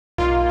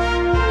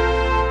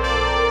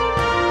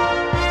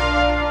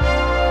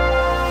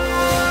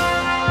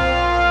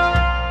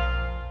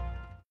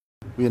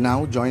We are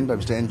now joined by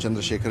Mr. N.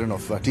 Chandrasekharan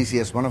of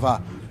TCS, one of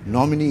our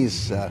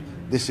nominees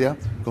this year.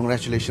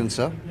 Congratulations,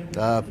 sir.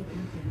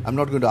 I'm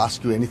not going to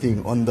ask you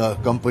anything on the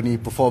company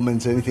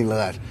performance, anything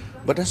like that.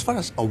 But as far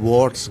as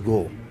awards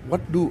go,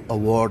 what do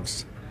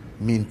awards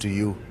mean to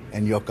you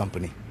and your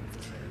company?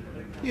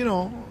 You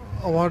know,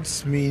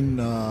 awards mean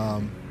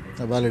a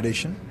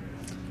validation.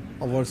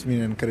 Awards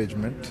mean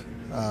encouragement.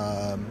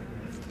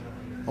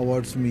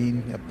 Awards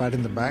mean a pat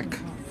in the back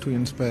to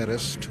inspire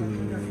us to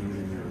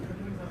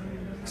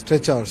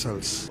stretch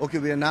ourselves. Okay,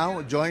 we are now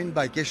joined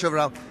by Keshav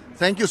Rao.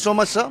 Thank you so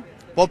much, sir.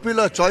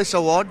 Popular Choice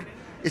Award.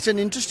 It's an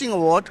interesting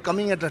award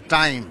coming at a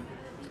time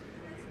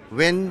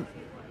when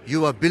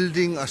you are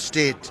building a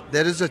state.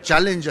 There is a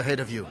challenge ahead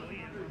of you.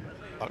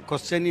 Our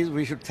question is,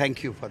 we should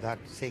thank you for that,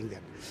 saying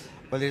that.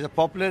 Well, it's a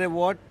popular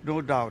award,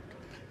 no doubt.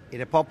 In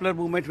a popular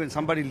movement, when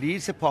somebody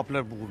leads a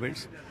popular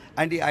movement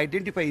and he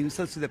identifies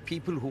himself to the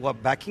people who are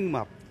backing him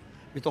up,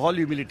 with all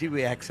humility,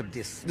 we accept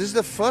this. This is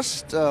the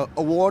first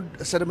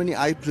award ceremony,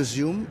 I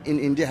presume, in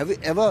India. Have you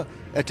ever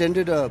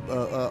attended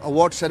a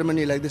award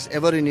ceremony like this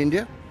ever in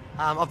India?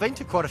 I've been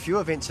to quite a few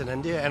events in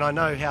India and I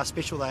know how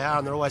special they are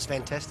and they're always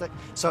fantastic.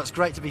 So it's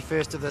great to be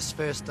first of this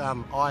first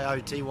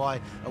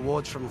IOTY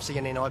awards from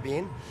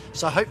CNN-IBN.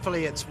 So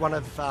hopefully it's one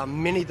of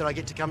many that I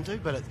get to come to,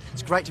 but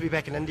it's great to be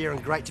back in India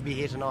and great to be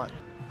here tonight.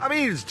 I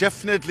mean, it's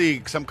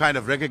definitely some kind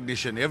of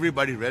recognition.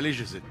 Everybody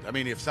relishes it. I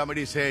mean, if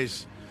somebody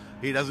says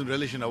he doesn't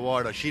relish an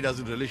award or she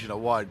doesn't relish an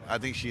award, I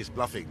think she is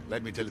bluffing.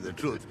 Let me tell you the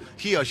truth.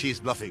 He or she is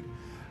bluffing.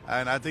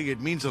 And I think it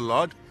means a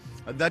lot.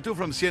 That too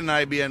from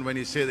CNN-IBN, when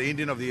you say the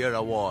Indian of the Year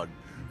award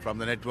from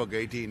the Network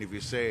 18, if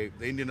you say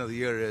the Indian of the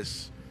Year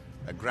is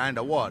a grand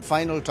award.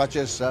 Final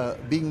touches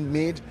being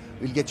made.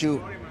 We'll get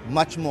you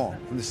much more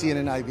from the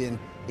CNN-IBN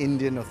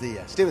Indian of the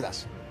Year. Stay with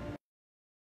us.